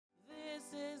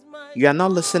You are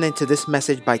not listening to this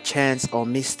message by chance or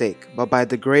mistake, but by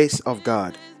the grace of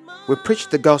God. We preach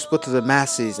the gospel to the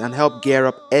masses and help gear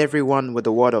up everyone with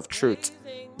the word of truth,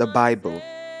 the Bible.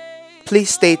 Please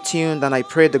stay tuned, and I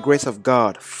pray the grace of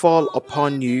God fall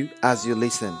upon you as you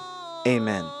listen.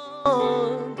 Amen.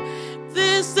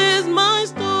 This is my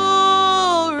story.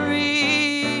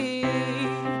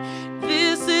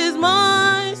 This is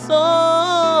my song,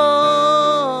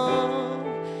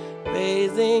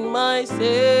 praising my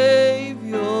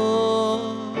Savior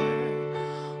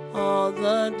all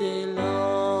the day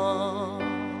long.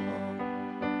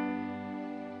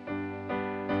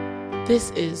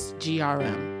 This is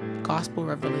GRM, Gospel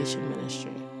Revelation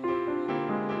Ministry.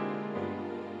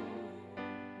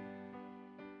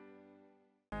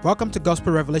 Welcome to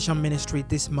Gospel Revelation Ministry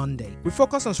this Monday. We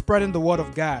focus on spreading the Word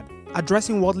of God,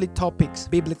 addressing worldly topics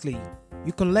biblically.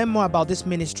 You can learn more about this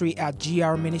ministry at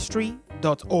grministry.org.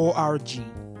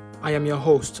 I am your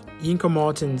host, Yinka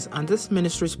Martins, and this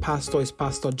ministry's pastor is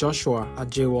Pastor Joshua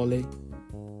Ajewole.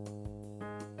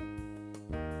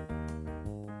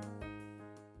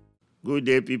 Good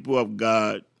day, people of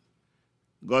God.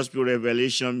 Gospel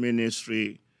Revelation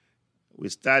Ministry. We're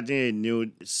starting a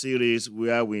new series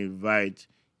where we invite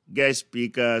guest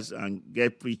speakers and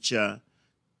guest preachers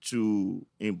to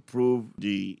improve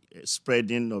the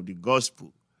spreading of the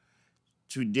gospel.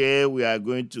 Today, we are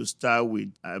going to start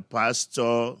with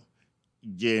Pastor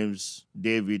James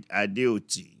David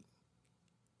Adeoti.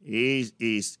 He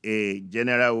is a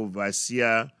general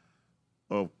overseer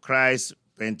of Christ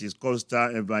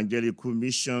Pentecostal Evangelical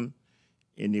Mission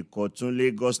in Ikotun,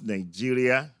 Lagos,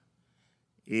 Nigeria.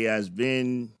 He has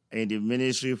been in the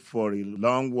ministry for a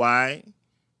long while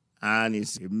and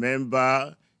is a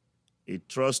member, a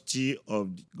trustee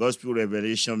of the Gospel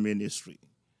Revelation Ministry.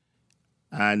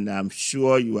 And I'm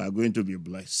sure you are going to be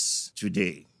blessed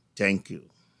today. Thank you.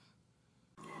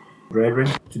 Brethren,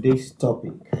 today's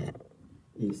topic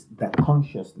is the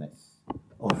consciousness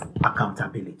of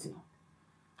accountability.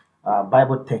 Our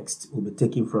Bible text will be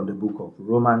taken from the book of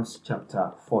Romans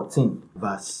chapter 14,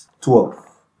 verse 12.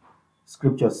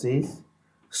 Scripture says,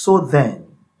 "So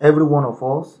then, every one of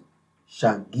us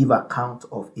shall give account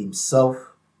of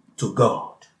himself to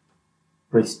God."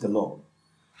 Praise the Lord.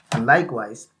 And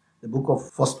likewise, the book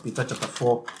of 1 Peter chapter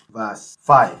 4, verse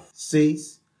 5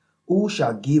 says, "Who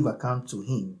shall give account to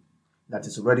him that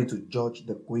is ready to judge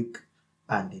the quick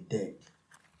and the dead?"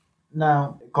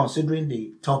 Now, considering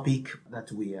the topic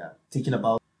that we are teaching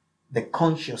about, the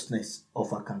consciousness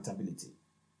of accountability.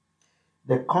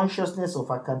 The consciousness of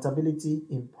accountability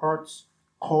imparts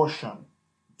caution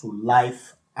to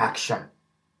life action.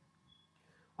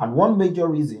 And one major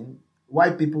reason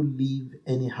why people live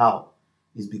anyhow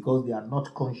is because they are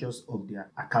not conscious of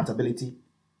their accountability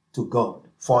to God.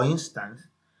 For instance,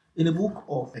 in the book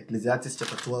of Ecclesiastes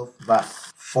chapter 12,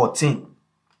 verse 14,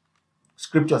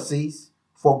 Scripture says,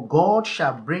 "For God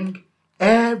shall bring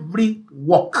every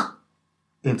work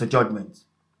into judgment,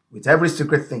 with every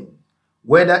secret thing,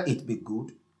 whether it be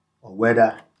good or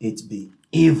whether it be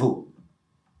evil."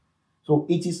 So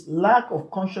it is lack of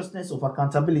consciousness of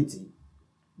accountability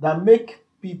that make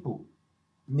people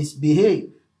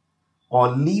misbehave or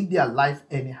live their life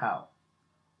anyhow,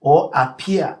 or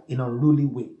appear in an unruly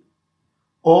way,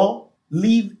 or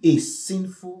live a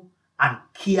sinful and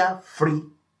carefree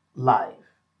life.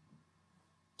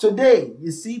 Today,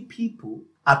 you see people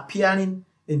appearing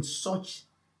in such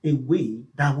a way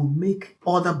that will make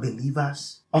other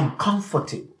believers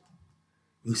uncomfortable.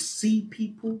 You see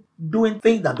people doing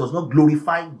things that does not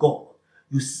glorify God.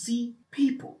 You see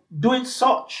people doing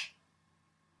such.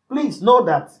 Please know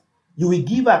that you will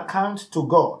give account to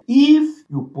God if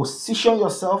you position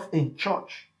yourself in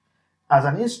church as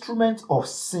an instrument of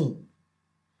sin,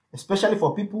 especially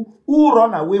for people who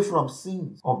run away from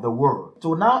sins of the world,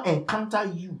 to now encounter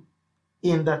you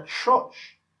in the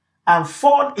church and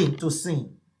fall into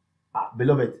sin.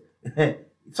 Beloved,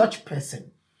 such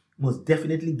person must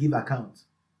definitely give account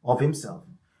of himself,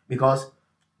 because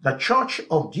the church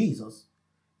of Jesus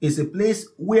is a place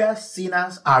where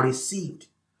sinners are received,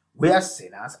 where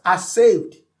sinners are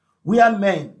saved, where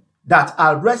men that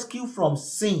are rescued from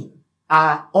sin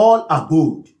are all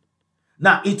abode.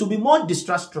 Now, it will be more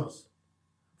disastrous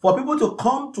for people to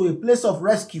come to a place of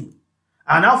rescue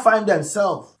and now find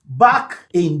themselves back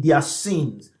in their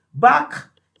sins, back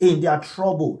in their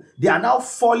trouble. They are now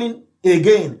falling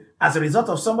again as a result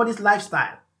of somebody's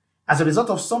lifestyle, as a result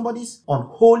of somebody's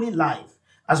unholy life,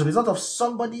 as a result of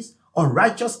somebody's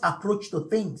unrighteous approach to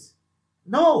things.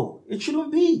 No, it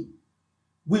shouldn't be.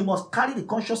 We must carry the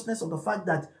consciousness of the fact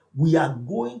that we are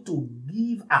going to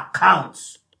give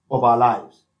accounts of our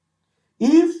lives.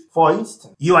 If, for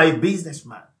instance, you are a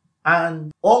businessman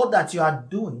And all that you are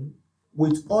doing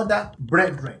with other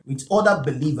brethren, with other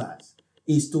believers,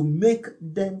 is to make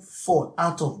them fall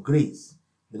out of grace.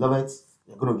 Beloved,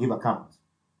 you're going to give account.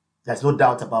 There's no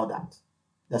doubt about that.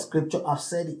 The scripture has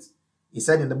said it. He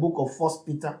said in the book of 1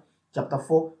 Peter chapter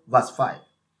 4, verse 5.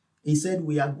 He said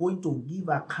we are going to give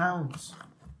account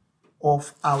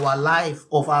of our life,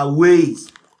 of our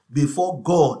ways before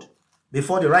God,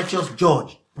 before the righteous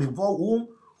judge, before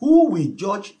who will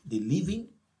judge the living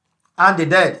and the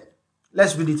dead.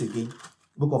 Let's read it again.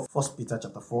 Book of 1 Peter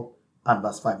chapter 4 and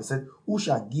verse 5. It said, who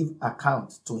shall give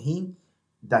account to him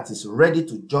that is ready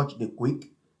to judge the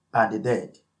quick and the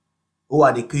dead? Who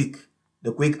are the quick?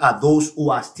 The quick are those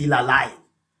who are still alive.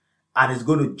 And it's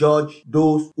going to judge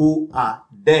those who are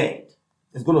dead.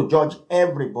 It's going to judge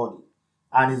everybody.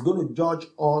 And it's going to judge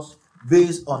us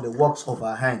based on the works of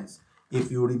our hands.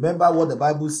 If you remember what the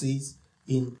Bible says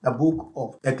in the book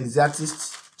of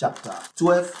Ecclesiastes chapter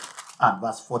 12 and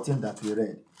verse 14 that we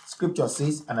read. Scripture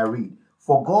says, and I read,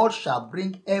 for God shall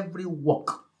bring every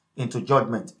work into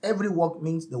judgment. Every work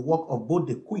means the work of both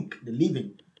the quick, the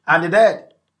living, and the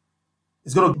dead.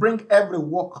 It's going to bring every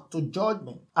work to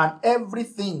judgment, and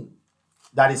everything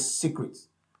that is secret,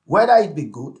 whether it be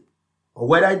good or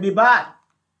whether it be bad,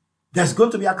 there's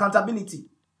going to be accountability.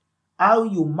 How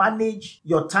you manage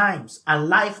your times and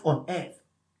life on earth,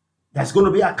 there's going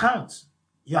to be account.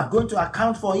 You are going to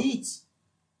account for it.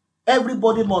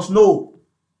 Everybody must know.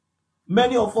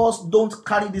 Many of us don't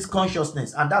carry this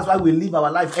consciousness, and that's why we live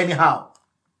our life anyhow.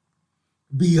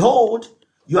 Behold,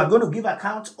 you are going to give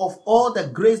account of all the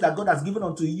grace that God has given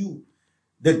unto you.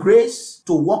 The grace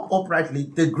to walk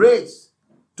uprightly, the grace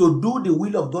to do the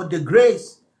will of God, the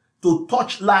grace to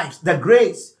touch lives, the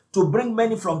grace to bring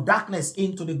many from darkness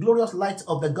into the glorious light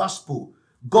of the gospel.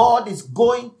 God is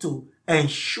going to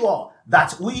ensure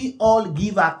that we all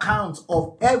give account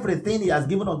of everything he has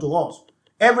given unto us.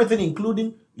 Everything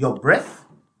including your breath,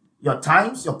 your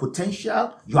times, your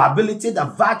potential, your ability, the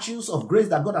virtues of grace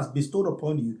that God has bestowed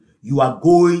upon you. You are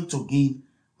going to give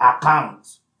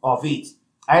account of it.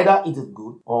 Either it is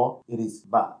good or it is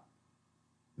bad.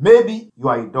 Maybe you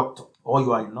are a doctor or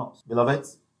you are a nurse, beloved,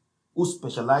 who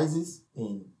specializes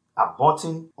in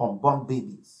aborting unborn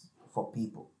babies for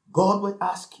people. God will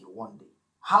ask you one day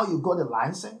how you got a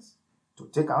license to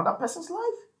take another person's life.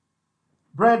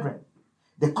 Brethren,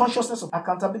 the consciousness of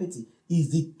accountability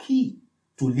is the key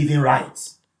to living right.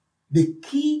 The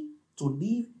key to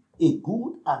live a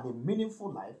good and a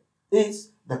meaningful life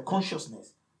is the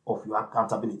consciousness of your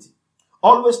accountability.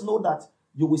 Always know that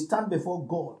you will stand before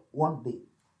God one day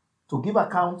to give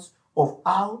account of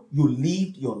how you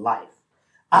lived your life,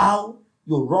 how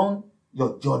you run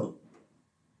your journey.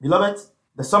 Beloved,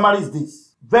 the summary is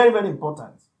this. Very, very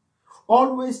important.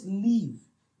 Always live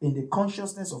in the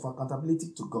consciousness of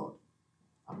accountability to God.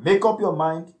 And make up your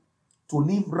mind to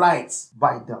live right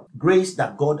by the grace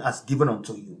that God has given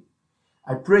unto you.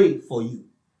 I pray for you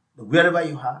that wherever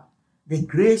you are, the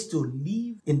grace to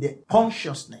live in the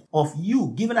consciousness of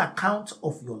you giving account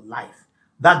of your life.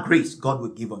 That grace God will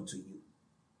give unto you.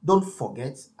 Don't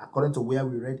forget, according to where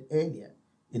we read earlier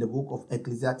in the book of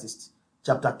Ecclesiastes,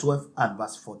 chapter 12 and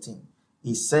verse 14,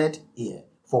 he said here,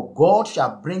 for God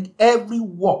shall bring every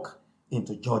work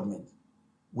into judgment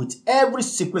with every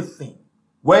secret thing,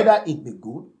 whether it be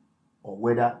good or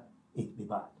whether it be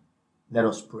bad. Let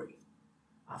us pray.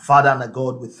 Our Father and our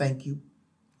God, we thank you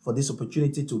for this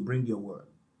opportunity to bring your word.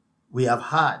 We have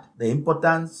heard the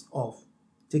importance of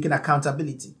taking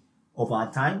accountability of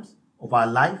our times, of our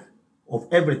life, of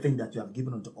everything that you have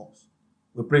given unto us.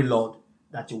 We pray, Lord,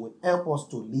 that you will help us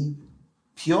to live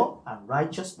pure and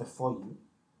righteous before you,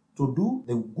 to do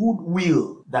the good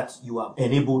will that you have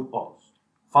enabled us.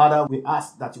 Father, we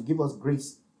ask that you give us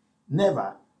grace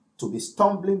never to be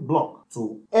stumbling block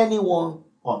to anyone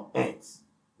on earth.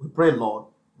 We pray, Lord,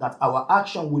 that our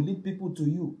action will lead people to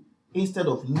you instead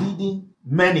of leading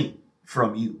many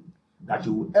from you. That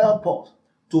you will help us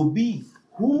to be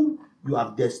who you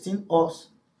have destined us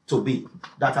to be.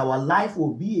 That our life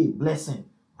will be a blessing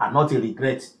and not a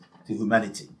regret to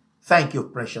humanity. Thank you,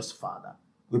 precious Father.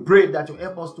 We pray that you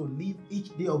help us to live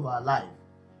each day of our life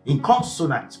in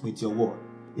consonance with your word,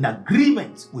 in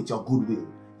agreement with your good will.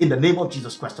 In the name of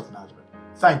Jesus Christ of Nazareth.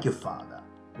 Thank you, Father.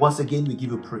 Once again, we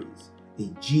give you praise.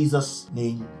 In Jesus'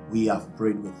 name, we have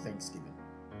prayed with thanksgiving.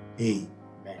 Amen.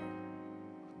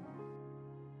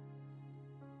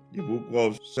 The book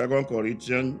of 2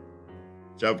 Corinthians,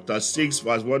 chapter 6,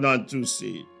 verse 1 and 2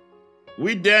 say,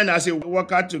 we then as a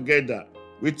worker together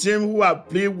with him who have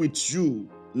pleaded with you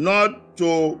not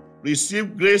to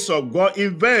receive grace of God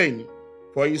in vain.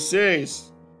 For he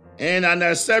says, in an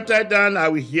accepted time I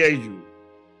will hear you.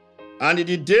 And in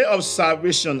the day of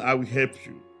salvation, I will help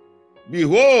you.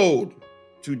 Behold,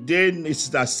 today is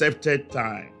the accepted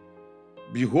time.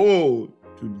 Behold,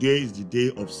 today is the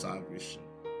day of salvation.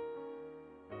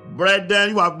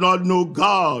 Brethren, you have not known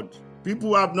God. People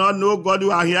who have not known God who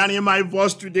are hearing my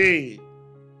voice today.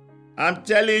 I'm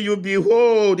telling you,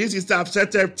 behold, this is the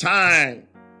accepted time.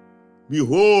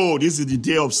 Behold, this is the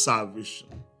day of salvation.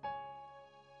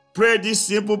 Pray this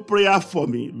simple prayer for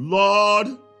me. Lord,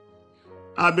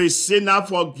 I'm a sinner,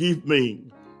 forgive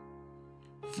me.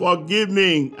 Forgive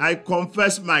me. I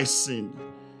confess my sin.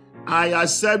 I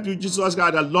accept you, Jesus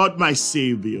Christ, the Lord, my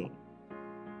Savior.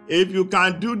 If you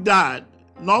can do that,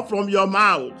 not from your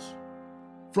mouth,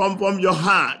 from your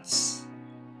hearts,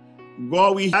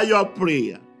 God will hear your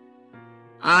prayer.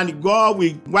 And God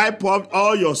will wipe off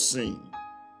all your sin.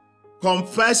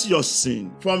 Confess your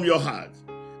sin from your heart.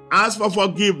 Ask for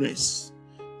forgiveness.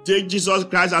 Take Jesus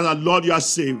Christ as the Lord, your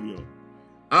Savior.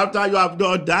 After you have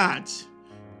done that,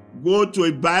 go to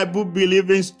a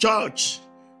Bible-believing church.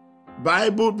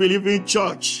 Bible-believing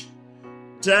church.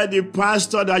 Tell the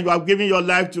pastor that you have given your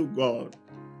life to God.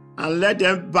 And let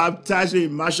them baptize you in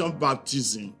immersion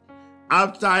baptism.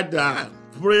 After that,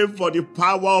 pray for the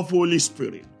power of Holy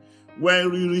Spirit.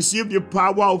 When you receive the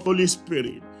power of Holy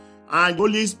Spirit, and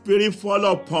Holy Spirit fall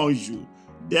upon you,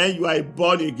 then you are a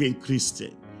born-again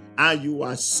Christian, and you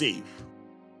are safe.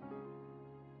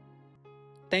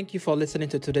 Thank you for listening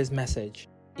to today's message.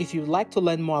 If you'd like to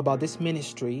learn more about this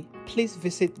ministry, please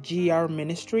visit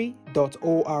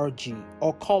grministry.org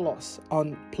or call us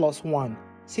on +1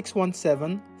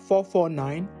 617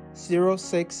 449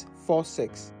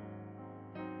 0646.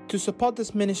 To support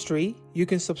this ministry, you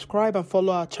can subscribe and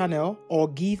follow our channel or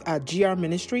give at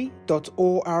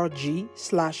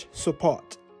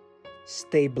grministry.org/support.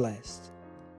 Stay blessed.